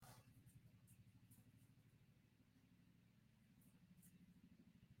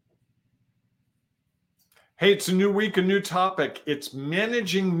Hey, it's a new week, a new topic. It's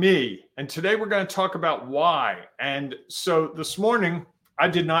managing me. And today we're going to talk about why. And so this morning, I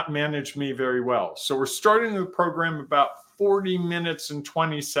did not manage me very well. So we're starting the program about 40 minutes and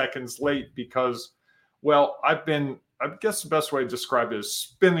 20 seconds late because, well, I guess the best way to describe it is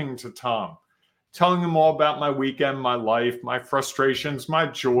spinning to Tom, telling him all about my weekend, my life, my frustrations, my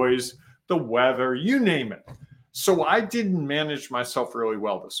joys, the weather, you name it. So I didn't manage myself really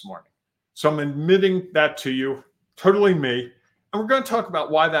well this morning. So I'm admitting that to you, totally me. And we're going to talk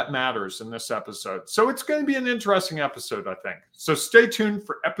about why that matters in this episode. So it's going to be an interesting episode, I think. So stay tuned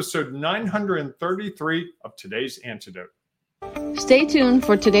for episode 933 of Today's Antidote. Stay tuned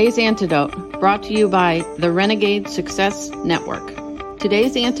for Today's Antidote, brought to you by the Renegade Success Network.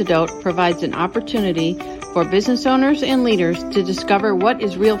 Today's Antidote provides an opportunity for business owners and leaders to discover what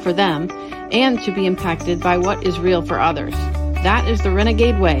is real for them and to be impacted by what is real for others. That is the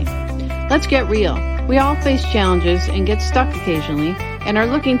Renegade way. Let's get real. We all face challenges and get stuck occasionally and are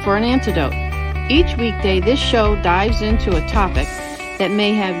looking for an antidote. Each weekday, this show dives into a topic that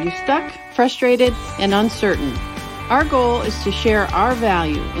may have you stuck, frustrated, and uncertain. Our goal is to share our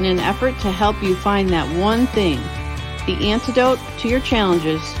value in an effort to help you find that one thing, the antidote to your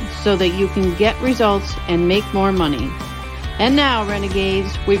challenges, so that you can get results and make more money. And now,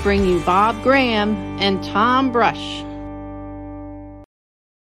 Renegades, we bring you Bob Graham and Tom Brush.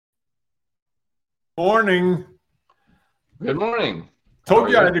 Morning. Good morning.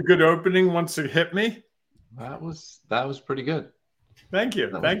 Told you I had a good opening once it hit me. That was pretty good. Thank you.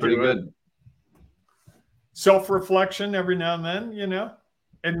 Thank you. Pretty good. Self-reflection every now and then,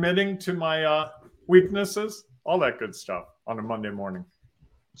 admitting to my weaknesses, all that good stuff on a Monday morning.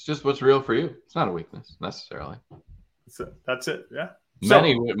 It's just what's real for you. It's not a weakness necessarily. That's it. Yeah.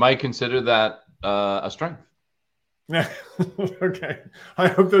 Many might consider that a strength. Yeah. Okay. I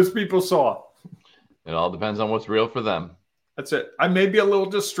hope those people saw. It all depends on what's real for them. That's it. I may be a little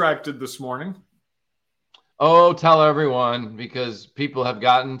distracted this morning. Oh, tell everyone, because people have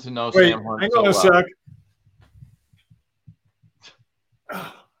gotten to know Sam Hunt. Hang on a sec.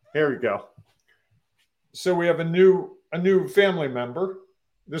 Here we go. So we have a new family member.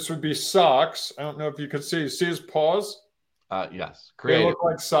 This would be Socks. I don't know if you can see his paws. Yes. Creative. They look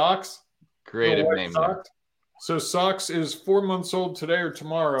like socks. Creative name there. So Socks is 4 months old today or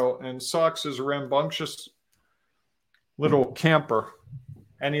tomorrow, and Socks is a rambunctious little camper,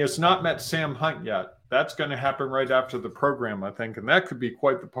 and he has not met Sam Hunt yet. That's going to happen right after the program, I think, and that could be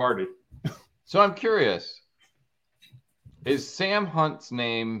quite the party. So I'm curious, is Sam Hunt's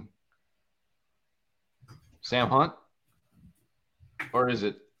name Sam Hunt, or is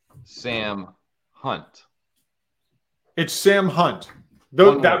it Sam Hunt? It's Sam Hunt.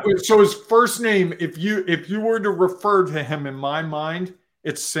 So his first name, if you were to refer to him in my mind,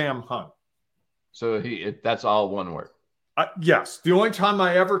 it's Sam Hunt. So that's all one word. Yes. The only time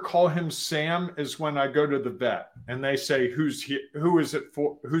I ever call him Sam is when I go to the vet and they say, who is it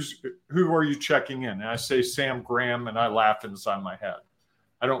for? Who are you checking in? And I say Sam Graham, and I laugh inside my head.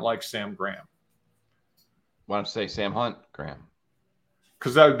 I don't like Sam Graham. Why don't you say Sam Hunt Graham?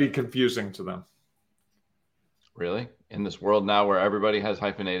 Because that would be confusing to them. Really? In this world now where everybody has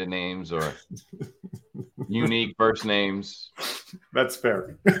hyphenated names or unique first names. That's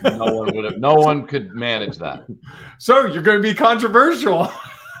fair. No one could manage that. So you're going to be controversial.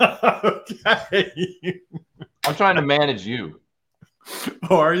 Okay. I'm trying to manage you.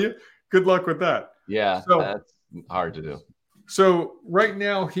 Oh, are you? Good luck with that. Yeah, that's hard to do. So right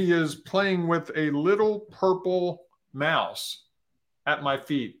now he is playing with a little purple mouse at my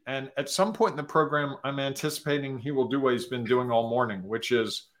feet. And at some point in the program, I'm anticipating he will do what he's been doing all morning, which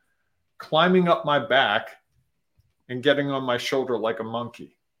is climbing up my back and getting on my shoulder like a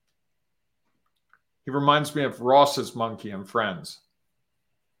monkey. He reminds me of Ross's monkey in Friends.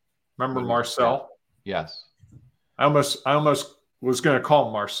 Remember Marcel? Yes. I almost was going to call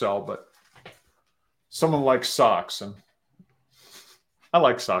him Marcel, but someone like Socks, and I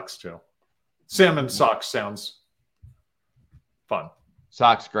like Socks too. Sam and Socks sounds fun.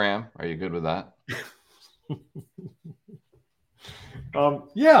 Socks Graham, are you good with that?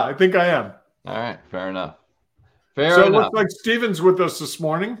 Yeah, I think I am. All right, fair enough. So it looks like Steven's with us this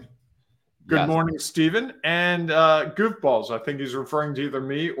morning. Good Yes. morning, Steven. And Goofballs, I think he's referring to either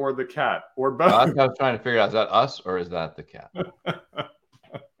me or the cat or both. I was trying to figure out, is that us or is that the cat?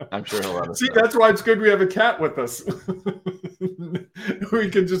 I'm sure he'll let us See, know. that's why it's good we have a cat with us. We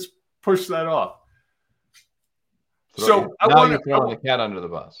can just push that off. You're throwing the cat under the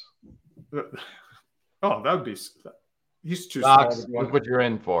bus. Oh, that would be. He's too Socks, small. look what you're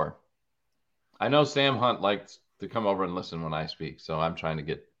in for. I know Sam Hunt likes to come over and listen when I speak, so I'm trying to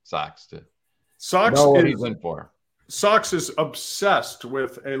get Socks to know what he's in for. Socks is obsessed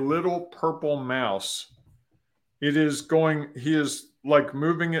with a little purple mouse. He is like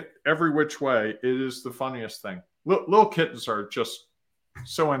moving it every which way. It is the funniest thing. Little kittens are just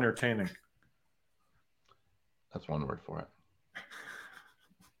so entertaining. That's one word for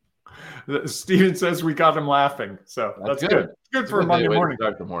it. Steven says we got him laughing. So that's good. Good for a Monday morning.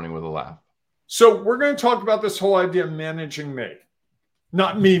 Start the morning with a laugh. So we're going to talk about this whole idea of managing me.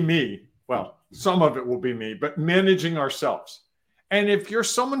 Not me. Well, some of it will be me, but managing ourselves. And if you're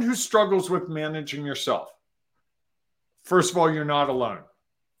someone who struggles with managing yourself, first of all, you're not alone.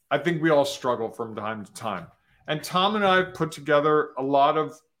 I think we all struggle from time to time. And Tom and I have put together a lot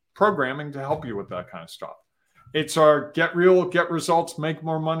of programming to help you with that kind of stuff. It's our Get Real, Get Results, Make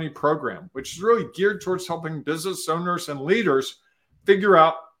More Money program, which is really geared towards helping business owners and leaders figure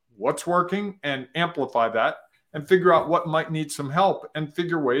out what's working and amplify that, and figure out what might need some help and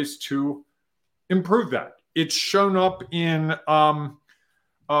figure ways to improve that. It's shown up in, I'm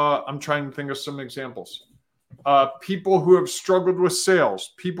trying to think of some examples. People who have struggled with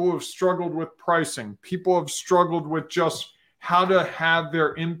sales, people who have struggled with pricing, people who have struggled with just how to have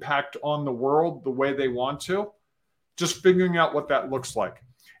their impact on the world the way they want to, just figuring out what that looks like.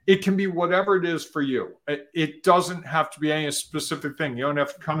 It can be whatever it is for you. It doesn't have to be any specific thing. You don't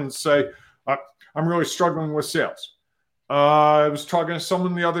have to come and say, I'm really struggling with sales. I was talking to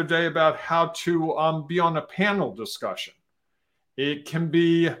someone the other day about how to be on a panel discussion. It can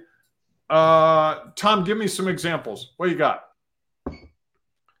be, Tom, give me some examples. What do you got?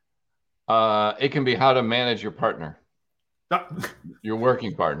 It can be how to manage your partner, your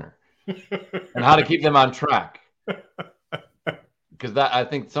working partner, and how to keep them on track. Because I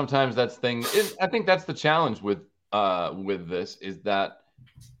think sometimes I think that's the challenge with this, is that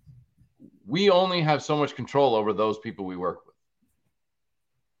we only have so much control over those people we work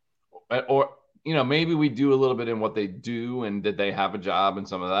with. Or, maybe we do a little bit in what they do and that they have a job and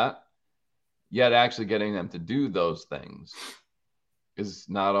some of that. Yet actually getting them to do those things is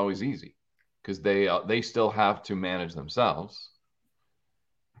not always easy, because they still have to manage themselves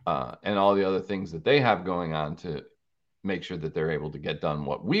and all the other things that they have going on to make sure that they're able to get done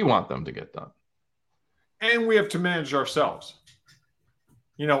what we want them to get done. And we have to manage ourselves.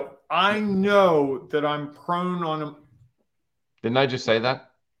 I know that I'm prone on them. Didn't I just say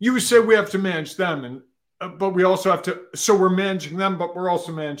that? You said we have to manage them, but we also have to. So we're managing them, but we're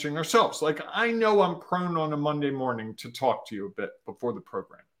also managing ourselves. Like, I know I'm prone on a Monday morning to talk to you a bit before the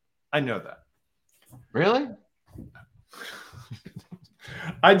program. I know that. Really?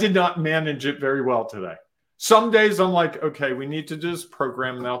 I did not manage it very well today. Some days I'm like, okay, we need to do this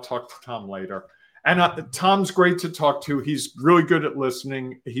program, and I'll talk to Tom later. And Tom's great to talk to. He's really good at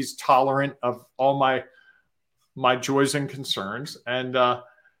listening. He's tolerant of all my joys and concerns. And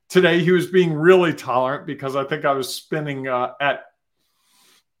today he was being really tolerant because I think I was spinning at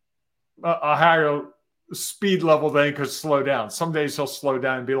a higher speed level than he could slow down. Some days he'll slow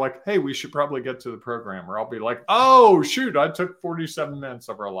down and be like, hey, we should probably get to the program. Or I'll be like, oh, shoot, I took 47 minutes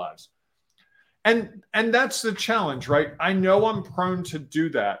of our lives. And that's the challenge, right? I know I'm prone to do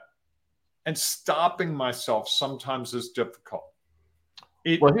that. And stopping myself sometimes is difficult.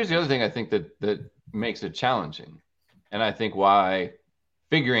 Well, here's the other thing I think that makes it challenging. And I think why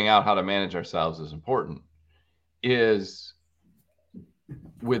figuring out how to manage ourselves is important is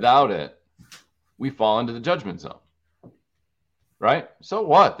without it, we fall into the judgment zone. Right? So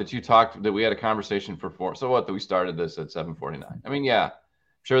what that we had a conversation for 4? So what that we started this at 7:49? I mean, yeah,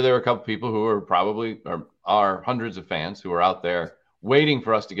 sure, there were a couple people who are probably are hundreds of fans who are out there waiting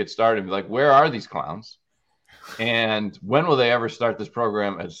for us to get started and be like, where are these clowns? And when will they ever start this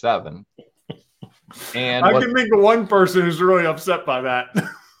program at 7? And I can think of one person who's really upset by that.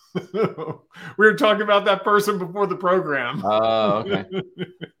 We were talking about that person before the program. Oh, okay.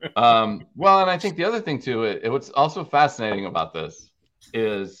 Well, and I think the other thing too, what's also fascinating about this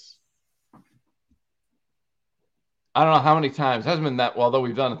is, I don't know how many times, it hasn't been that, although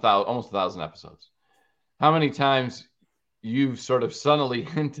we've done almost 1,000 episodes, how many times you've sort of subtly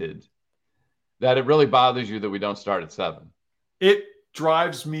hinted that it really bothers you that we don't start at 7. It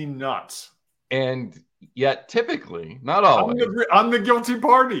drives me nuts. And yet typically, not always. I'm the guilty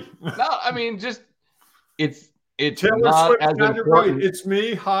party. No, I mean, just it's Taylor not Swift, as important. Right. It's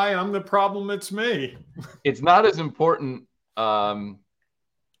me. Hi, I'm the problem. It's me. It's not as important at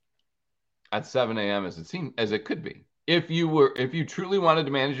 7 a.m. as it could be. If you truly wanted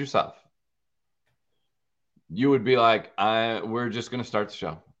to manage yourself, you would be like, we're just going to start the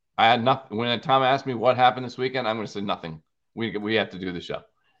show. I had nothing. When Tom asked me what happened this weekend, I'm going to say nothing. We have to do the show.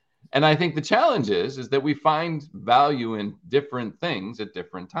 And I think the challenge is that we find value in different things at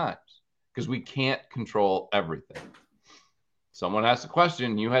different times. because we can't control everything. Someone asked a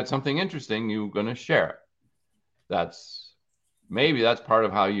question, you had something interesting, you're going to share it. That's part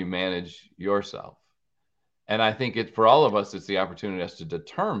of how you manage yourself. And I think for all of us, it's the opportunity to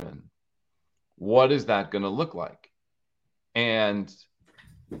determine what is that going to look like. And,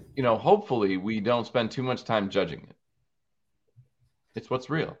 hopefully we don't spend too much time judging it. It's what's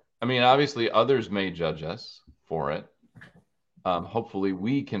real. I mean, obviously others may judge us for it. Hopefully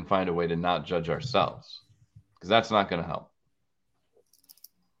we can find a way to not judge ourselves, because that's not going to help.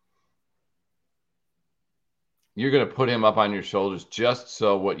 You're going to put him up on your shoulders just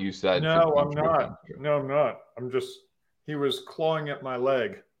so what you said. No, I'm not. No, I'm not. He was clawing at my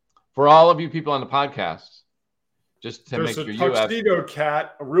leg. For all of you people on the podcast, just to There's make sure you have... There's a tuxedo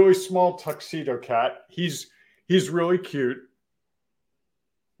cat, a really small tuxedo cat. He's really cute.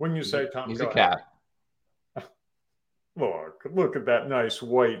 When you say Tom, he's a cat. Look at that nice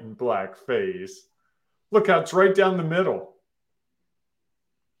white and black face. Look how it's right down the middle.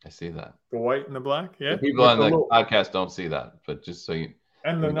 I see that. The white and the black, yeah. The people on the podcast don't see that, but just so you.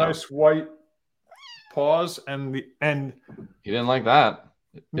 And the nice white paws and he didn't like that.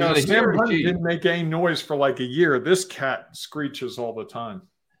 No, Sam Hunt didn't make any noise for like a year. This cat screeches all the time.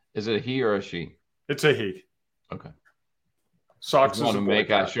 Is it a he or a she? It's a he. Okay. Socks is to make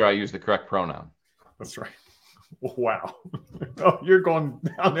sure I use the correct pronoun. That's right. Wow. Oh, you're going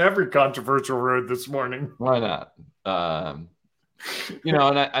down every controversial road this morning. Why not? And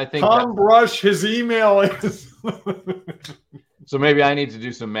I think Tom Brush, his email is. So maybe I need to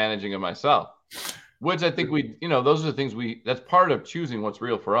do some managing of myself, which I think those are the things that's part of choosing what's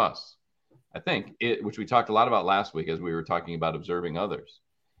real for us. I think which we talked a lot about last week as we were talking about observing others,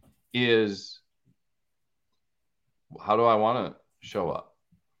 is how do I want to show up?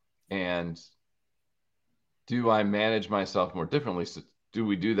 And do I manage myself more differently? So do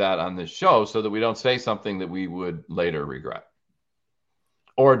we do that on this show so that we don't say something that we would later regret?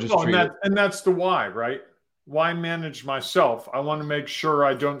 Or just and that's the why, right? Why manage myself? I want to make sure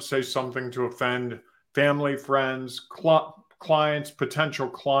I don't say something to offend family, friends, clients, potential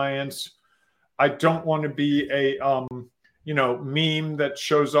clients. I don't want to be a meme that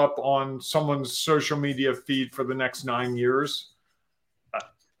shows up on someone's social media feed for the next 9 years.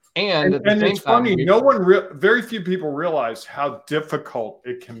 And it's funny, very few people realize how difficult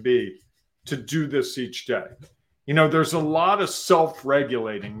it can be to do this each day. There's a lot of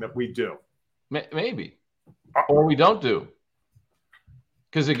self-regulating that we do. Maybe. Or we don't do.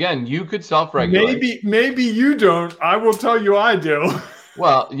 Because again, you could self-regulate. Maybe you don't. I will tell you I do.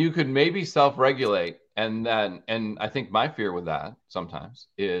 Well, you could maybe self-regulate. And I think my fear with that sometimes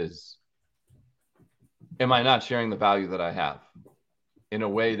is, am I not sharing the value that I have in a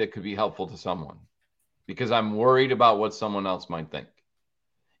way that could be helpful to someone? Because I'm worried about what someone else might think.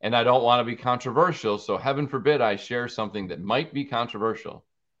 And I don't want to be controversial. So heaven forbid I share something that might be controversial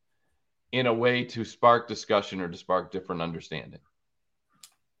in a way to spark discussion or to spark different understanding.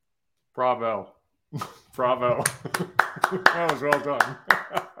 Bravo. Bravo. That was well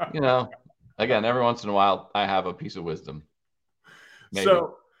done. Again, every once in a while, I have a piece of wisdom. Maybe.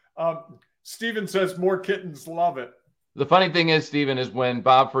 So Stephen says more kittens love it. The funny thing is, Stephen, is when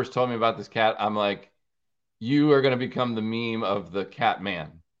Bob first told me about this cat, I'm like, you are going to become the meme of the cat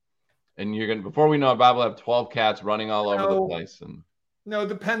man. And before we know it, Bob will have 12 cats running all over the place. No,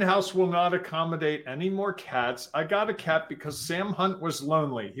 the penthouse will not accommodate any more cats. I got a cat because Sam Hunt was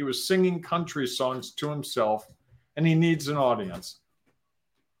lonely. He was singing country songs to himself, and he needs an audience.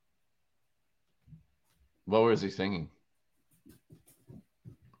 What was he singing?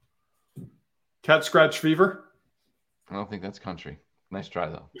 Cat Scratch Fever? I don't think that's country. Nice try,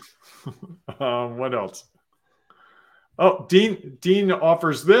 though. What else? Oh, Dean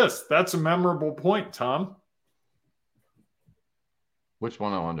offers this. That's a memorable point, Tom. Which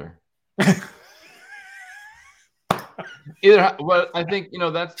one, I wonder? I think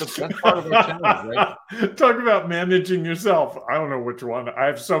that's part of our challenge, right? Talk about managing yourself. I don't know which one. I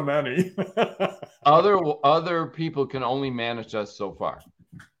have so many. Other people can only manage us so far,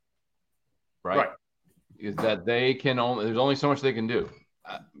 right? Is that there's only so much they can do,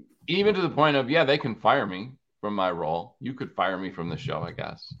 even to the point of they can fire me from my role. You could fire me from the show, I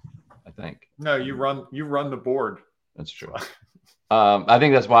guess. I think. No, you run the board. That's true. I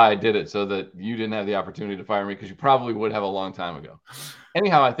think that's why I did it, so that you didn't have the opportunity to fire me, because you probably would have a long time ago.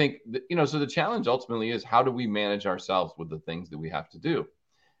 Anyhow, I think so the challenge ultimately is, how do we manage ourselves with the things that we have to do?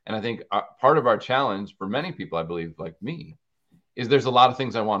 And I think part of our challenge for many people, I believe, like me, is there's a lot of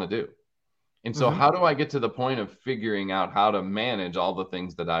things I want to do. And so how do I get to the point of figuring out how to manage all the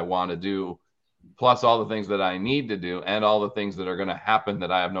things that I want to do, plus all the things that I need to do, and all the things that are going to happen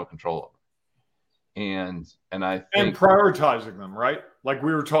that I have no control over? And I think prioritizing them, right? Like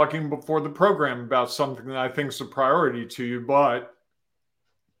we were talking before the program about something that I think is a priority to you, but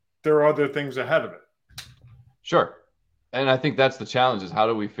there are other things ahead of it. Sure. And I think that's the challenge, is how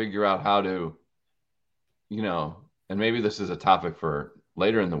do we figure out how to, and maybe this is a topic for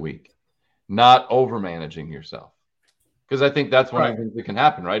later in the week, not over managing yourself. Because I think that's one of the things that can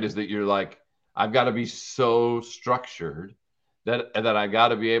happen, right? Is that you're like, I've got to be so structured that I got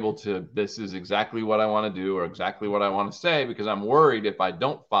to be able to, this is exactly what I want to do or exactly what I want to say, because I'm worried if I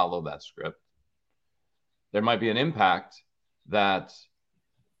don't follow that script, there might be an impact that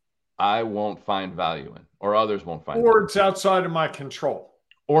I won't find value in, or others won't find value. Or it's outside of my control.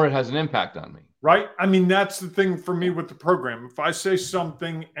 Or it has an impact on me. Right? I mean, that's the thing for me with the program. If I say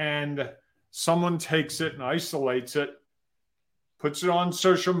something and someone takes it and isolates it, puts it on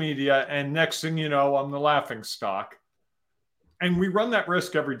social media, and next thing you know, I'm the laughing stock. And we run that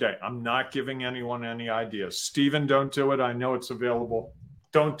risk every day. I'm not giving anyone any ideas. Stephen, don't do it. I know it's available.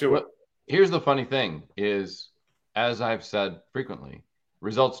 Don't do it. Here's the funny thing is, as I've said frequently,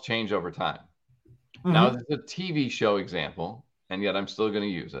 results change over time. Mm-hmm. Now, this is a TV show example, and yet I'm still going to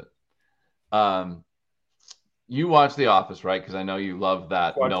use it. You watch The Office, right? Because I know you love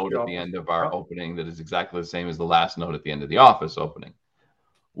that note at the end of our opening that is exactly the same as the last note at the end of The Office opening.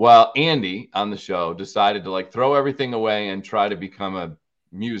 Well, Andy on the show decided to throw everything away and try to become a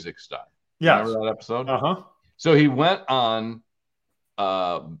music star. Yeah. Remember that episode? Uh-huh. So he went on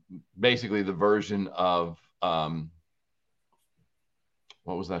basically the version of what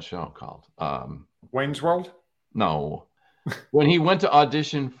was that show called? Wayne's World? No. When he went to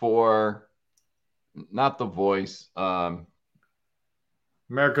audition for not The Voice.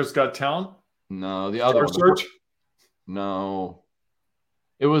 America's Got Talent? No, the other one. Search? No.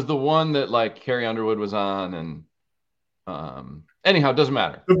 It was the one that Carrie Underwood was on, and anyhow, it doesn't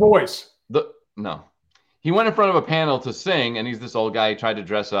matter. The Voice. No. He went in front of a panel to sing, and he's this old guy. He tried to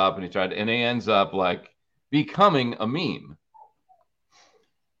dress up, and he ends up becoming a meme.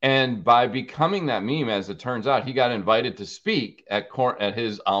 And by becoming that meme, as it turns out, he got invited to speak at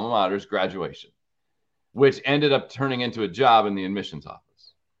his alma mater's graduation, which ended up turning into a job in the admissions office.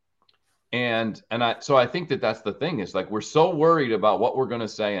 So I think that's the thing is we're so worried about what we're going to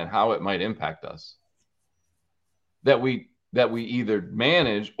say and how it might impact us that we either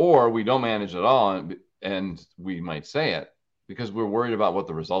manage or we don't manage at all, and we might say it because we're worried about what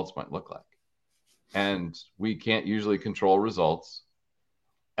the results might look like. And we can't usually control results.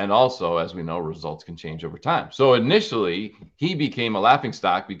 And also, as we know, results can change over time. So initially, he became a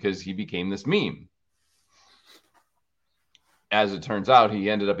laughingstock because he became this meme. As it turns out, he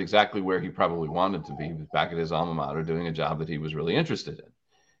ended up exactly where he probably wanted to be. He was back at his alma mater doing a job that he was really interested in.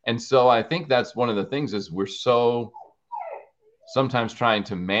 And so I think that's one of the things is we're so sometimes trying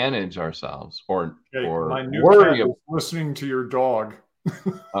to manage ourselves or worry about listening to your dog.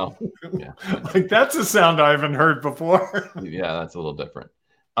 Oh, yeah. That's a sound I haven't heard before. Yeah, that's a little different.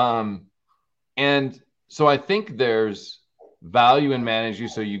 And so I think there's value in managing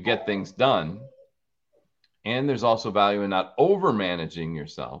so you get things done. And there's also value in not over managing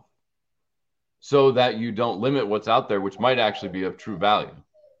yourself so that you don't limit what's out there, which might actually be of true value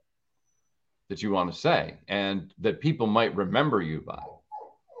that you want to say and that people might remember you by.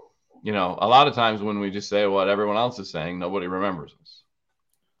 A lot of times when we just say what everyone else is saying, nobody remembers us.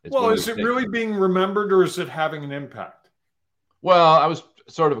 Is it really being remembered or is it having an impact? Well, I was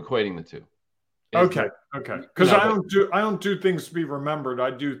sort of equating the two. Okay. Because I don't do things to be remembered.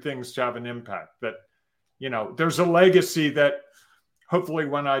 I do things to have an impact that, there's a legacy that hopefully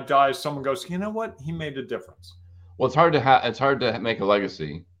when I die, someone goes, you know what? He made a difference. Well, it's hard to make a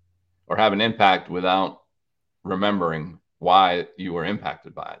legacy or have an impact without remembering why you were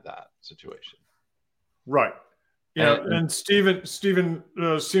impacted by that situation. Right. And Stephen seems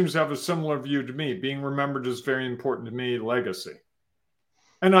to have a similar view to me. Being remembered is very important to me, legacy.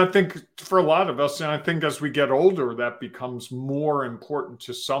 And I think for a lot of us, and I think as we get older, that becomes more important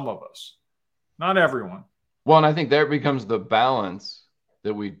to some of us. Not everyone. Well, and I think there becomes the balance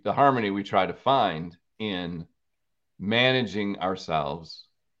the harmony we try to find in managing ourselves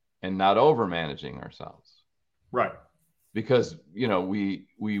and not over managing ourselves. Right. Because, we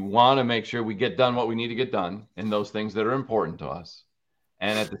want to make sure we get done what we need to get done and those things that are important to us.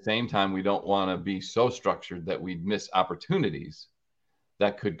 And at the same time, we don't want to be so structured that we miss opportunities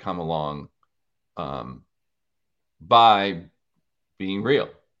that could come along by being real.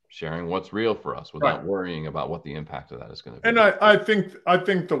 Sharing what's real for us without worrying about what the impact of that is going to be. And I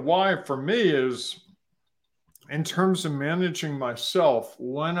think the why for me is in terms of managing myself,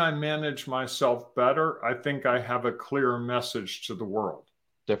 when I manage myself better, I think I have a clearer message to the world.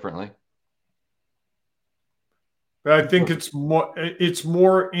 Differently. But I think it's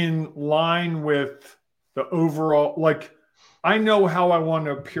more in line with the overall, like, I know how I want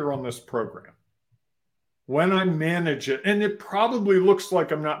to appear on this program when I manage it. And it probably looks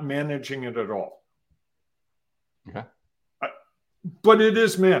like I'm not managing it at all. Okay. But it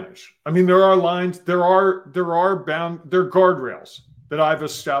is managed. I mean, there are lines, there are guardrails that I've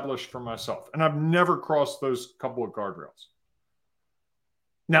established for myself. And I've never crossed those couple of guardrails.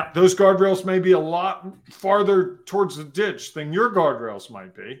 Now, those guardrails may be a lot farther towards the ditch than your guardrails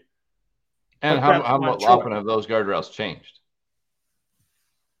might be. And how often have those guardrails changed?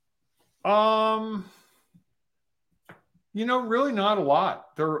 Really not a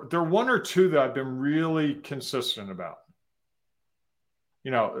lot. There are one or two that I've been really consistent about.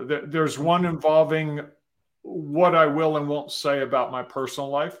 There's one involving what I will and won't say about my personal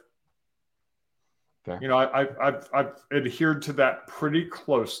life. Fair. I've adhered to that pretty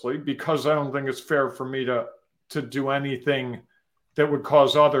closely because I don't think it's fair for me to do anything that would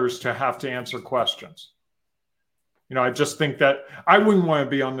cause others to have to answer questions. I just think that I wouldn't want to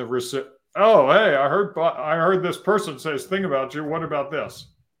be on the receipt. Oh, hey, I heard this person say this thing about you. What about this?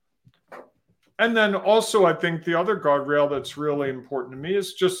 And then also, I think the other guardrail that's really important to me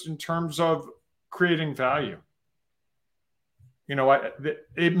is just in terms of creating value.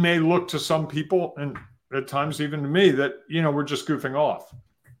 It may look to some people, and at times even to me, that, we're just goofing off.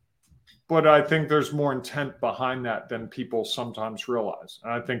 But I think there's more intent behind that than people sometimes realize.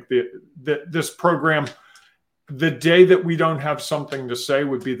 And I think this program, the day that we don't have something to say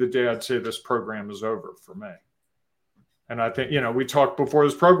would be the day I'd say this program is over for me. And I think, we talked before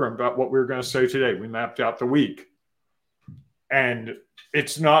this program about what we were going to say today. We mapped out the week. And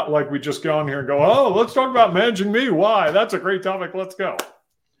it's not like we just go on here and go, oh, let's talk about managing me. Why? That's a great topic. Let's go.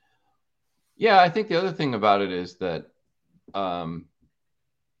 Yeah, I think the other thing about it is that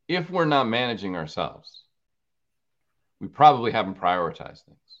if we're not managing ourselves, we probably haven't prioritized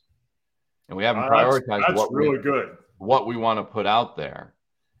things. And we haven't prioritized what we want to put out there.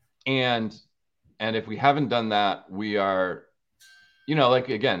 And if we haven't done that, we are,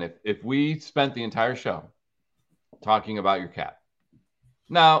 again, if we spent the entire show talking about your cat,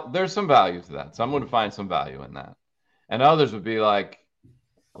 now there's some value to that. Someone would find some value in that. And others would be like,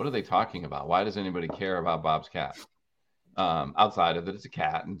 what are they talking about? Why does anybody care about Bob's cat? Outside of that, it's a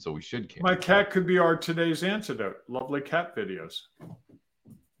cat, and so we should care. My cat could be our today's antidote. Lovely cat videos.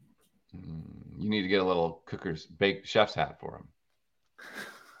 You need to get a little cooker's baked chef's hat for him.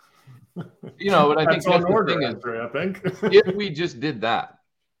 But I think that's the thing is, I think if we just did that,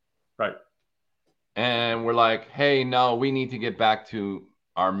 right, and we're like, hey, no, we need to get back to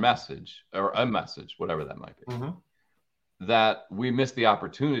our message or a message, whatever that might be, that we missed the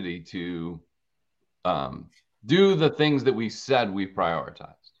opportunity to do the things that we said we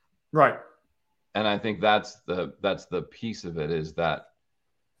prioritized. Right. And I think that's the piece of it, is that,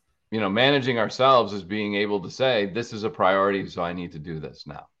 managing ourselves is being able to say, this is a priority, so I need to do this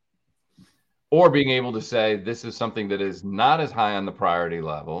now. Or being able to say, this is something that is not as high on the priority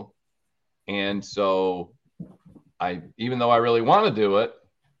level. And so even though I really want to do it,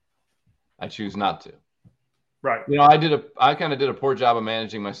 I choose not to. Right. I kind of did a poor job of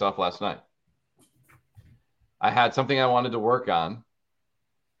managing myself last night. I had something I wanted to work on,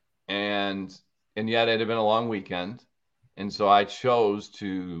 and yet it had been a long weekend. And so I chose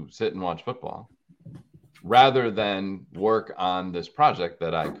to sit and watch football rather than work on this project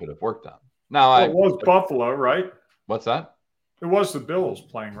that I could have worked on. Now, it was Buffalo, right? What's that? It was the Bills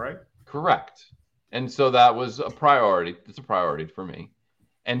playing, right? Correct. And so that was a priority. It's a priority for me.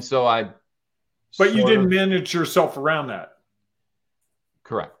 And so But you didn't manage yourself around that.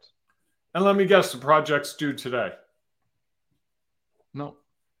 Correct. And let me guess, the project's due today. No.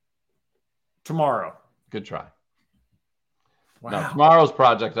 Tomorrow. Good try. Wow. No, tomorrow's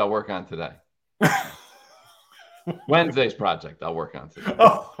project I'll work on today. Wednesday's project I'll work on today.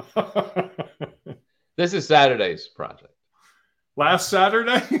 Oh. This is Saturday's project. Last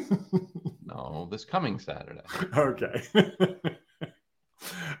Saturday? No, this coming Saturday. Okay.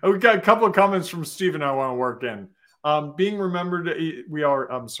 We got a couple of comments from Stephen I want to work in. Being remembered,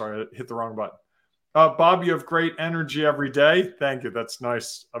 I'm sorry, I hit the wrong button. Bob, you have great energy every day. Thank you. That's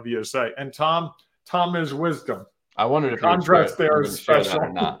nice of you to say. And Tom is wisdom. I wondered if contrast there is special or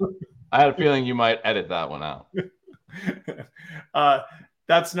not. I had a feeling you might edit that one out.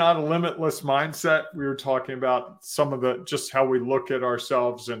 That's not a limitless mindset. We were talking about some of just how we look at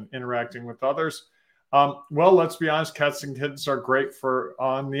ourselves and interacting with others. Well, let's be honest. Cats and kittens are great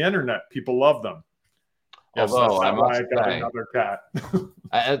on the internet. People love them. Yes, although that's why I got another cat.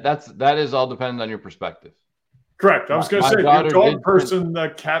 that is all dependent on your perspective. Correct. I was going to say, if you're a dog person,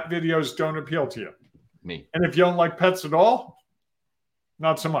 the cat videos don't appeal to you. Me. And if you don't like pets at all,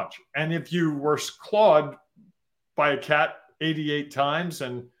 not so much. And if you were clawed by a cat 88 times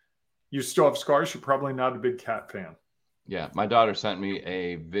and you still have scars, you're probably not a big cat fan. Yeah. My daughter sent me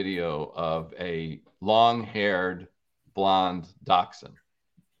a video of a long-haired blonde dachshund.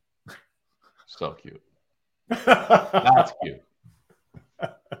 So cute. That's cute.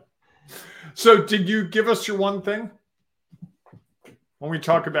 So did you give us your one thing when we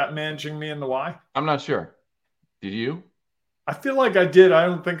talk about managing me and the why? I'm not sure. Did you? I feel like I did. I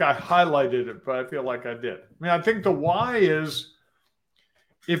don't think I highlighted it, but I feel like I did. I mean, I think the why is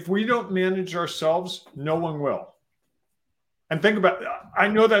if we don't manage ourselves, no one will. And think about, I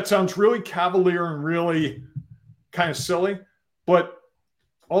know that sounds really cavalier and really kind of silly, but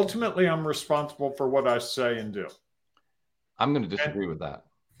ultimately I'm responsible for what I say and do. I'm going to disagree with that.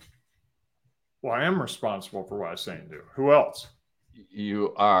 Well, I am responsible for what I say and do. Who else?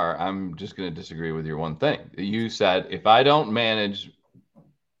 You are. I'm just going to disagree with your one thing. You said, if I don't manage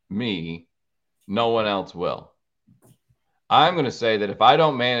me, no one else will. I'm going to say that if I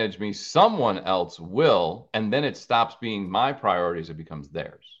don't manage me, someone else will, and then it stops being my priorities. It becomes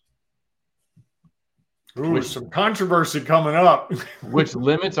theirs. Ooh, some controversy coming up. Which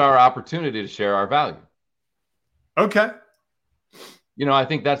limits our opportunity to share our value. Okay. You know, I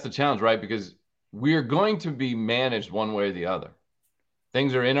think that's the challenge, right? Because we're going to be managed one way or the other.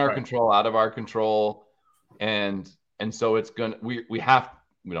 Things are in our control, out of our control. And so it's going to, we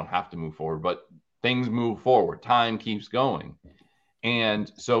don't have to move forward, but things move forward. Time keeps going. And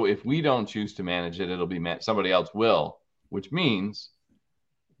so if we don't choose to manage it, it'll be somebody else will, which means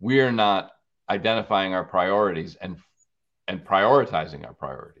we're not identifying our priorities and prioritizing our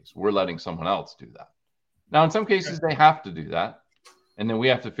priorities. We're letting someone else do that. Now, in some cases, they have to do that. And then we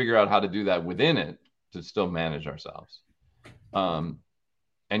have to figure out how to do that within it to still manage ourselves.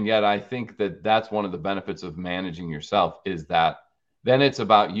 And yet I think that that's one of the benefits of managing yourself is that then it's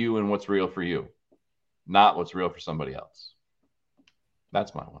about you and what's real for you, not what's real for somebody else.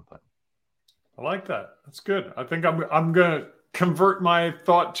 That's my one thing. I like that. That's good. I think I'm going to convert my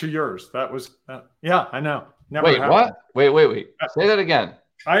thought to yours. That was, yeah, I know. Never Wait, happened. what? Wait. Say that again.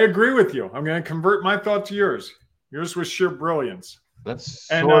 I agree with you. I'm going to convert my thought to yours. Yours was sheer brilliance. That's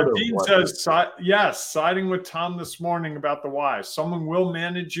and Dean says, yes, siding with Tom this morning about the why. Someone will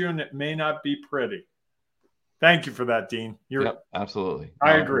manage you, and it may not be pretty. Thank you for that, Dean. Yep, absolutely.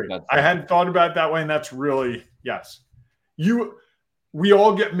 I agree. I hadn't thought about it that way, and that's really, yes. We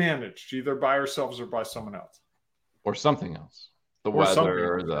all get managed, either by ourselves or by someone else. Or something else. The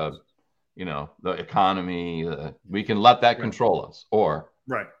weather, the economy. We can let that control us. Or,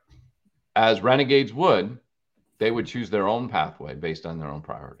 as renegades would, they would choose their own pathway based on their own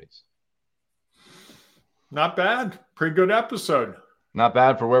priorities. Not bad. Pretty good episode. Not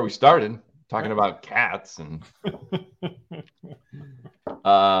bad for where we started, talking about cats. And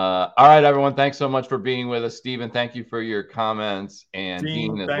all right, everyone. Thanks so much for being with us. Stephen, thank you for your comments. And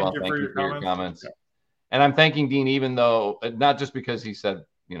Dean as well. Thank you for your comments. Yeah. And I'm thanking Dean, even though, not just because he said,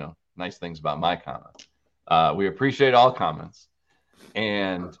 nice things about my comments. We appreciate all comments.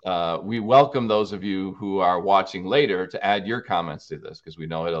 And we welcome those of you who are watching later to add your comments to this because we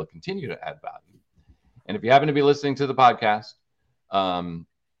know it'll continue to add value. And if you happen to be listening to the podcast,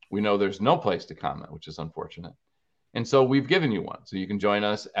 we know there's no place to comment, which is unfortunate. And so we've given you one. So you can join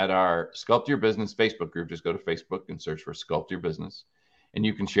us at our Sculpt Your Business Facebook group. Just go to Facebook and search for Sculpt Your Business. And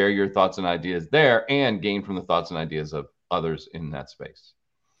you can share your thoughts and ideas there and gain from the thoughts and ideas of others in that space.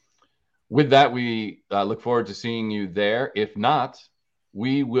 With that, we look forward to seeing you there. If not,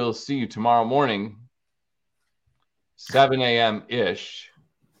 we will see you tomorrow morning, 7 a.m.-ish,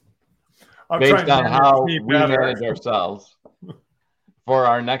 based on how we manage ourselves for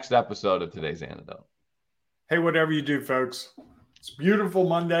our next episode of Today's Antidote. Hey, whatever you do, folks, it's a beautiful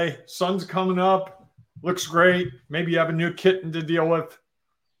Monday. Sun's coming up. Looks great. Maybe you have a new kitten to deal with.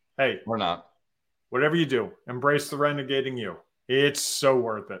 Hey. Or not. Whatever you do, embrace the renegading you. It's so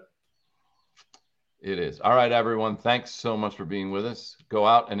worth it. It is. All right, everyone. Thanks so much for being with us. Go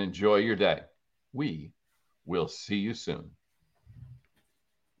out and enjoy your day. We will see you soon.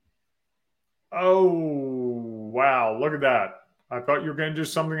 Oh, wow. Look at that. I thought you were going to do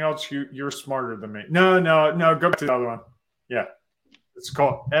something else. You're smarter than me. No. Go back to the other one. Yeah. It's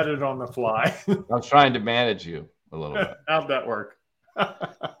called edit on the fly. I was trying to manage you a little bit. How'd that work?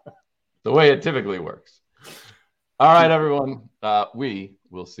 The way it typically works. All right, everyone. We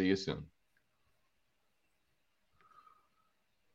will see you soon.